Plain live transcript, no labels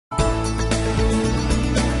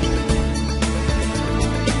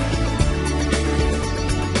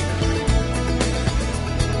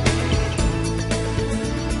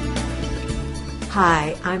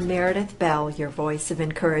Hi, I'm Meredith Bell, your voice of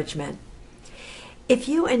encouragement. If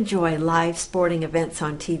you enjoy live sporting events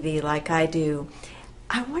on TV like I do,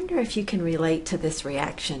 I wonder if you can relate to this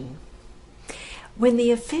reaction. When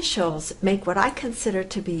the officials make what I consider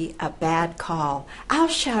to be a bad call, I'll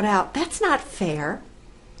shout out, "That's not fair."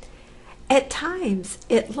 At times,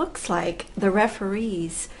 it looks like the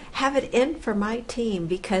referees have it in for my team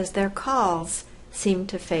because their calls seem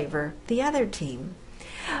to favor the other team.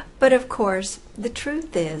 But of course, the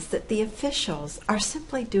truth is that the officials are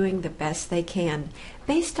simply doing the best they can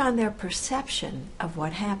based on their perception of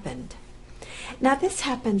what happened. Now, this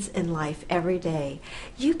happens in life every day.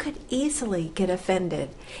 You could easily get offended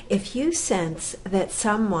if you sense that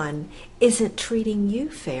someone isn't treating you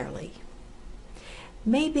fairly.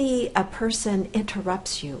 Maybe a person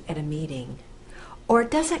interrupts you at a meeting, or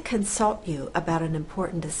doesn't consult you about an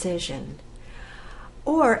important decision,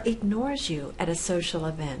 or ignores you at a social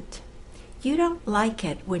event. You don't like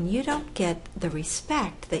it when you don't get the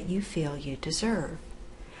respect that you feel you deserve.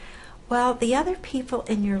 Well, the other people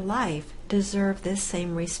in your life deserve this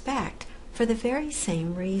same respect for the very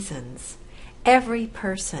same reasons. Every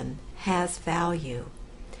person has value,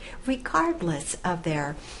 regardless of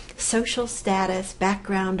their social status,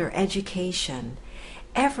 background, or education.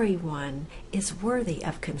 Everyone is worthy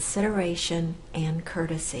of consideration and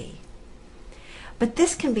courtesy. But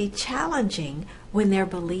this can be challenging when their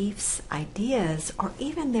beliefs, ideas, or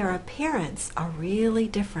even their appearance are really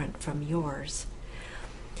different from yours.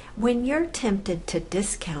 When you're tempted to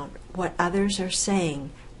discount what others are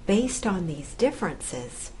saying based on these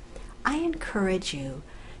differences, I encourage you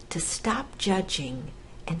to stop judging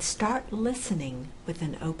and start listening with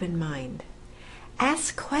an open mind.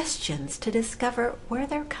 Ask questions to discover where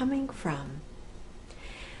they're coming from.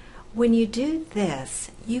 When you do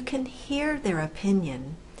this, you can hear their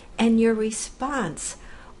opinion, and your response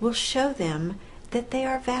will show them that they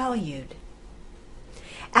are valued.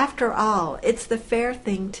 After all, it's the fair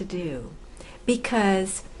thing to do,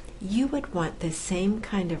 because you would want the same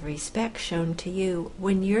kind of respect shown to you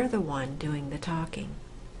when you're the one doing the talking.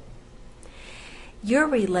 Your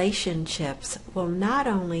relationships will not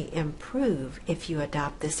only improve if you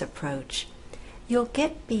adopt this approach, you'll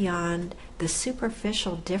get beyond the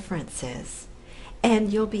superficial differences,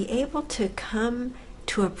 and you'll be able to come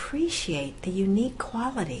to appreciate the unique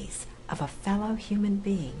qualities of a fellow human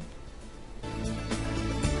being.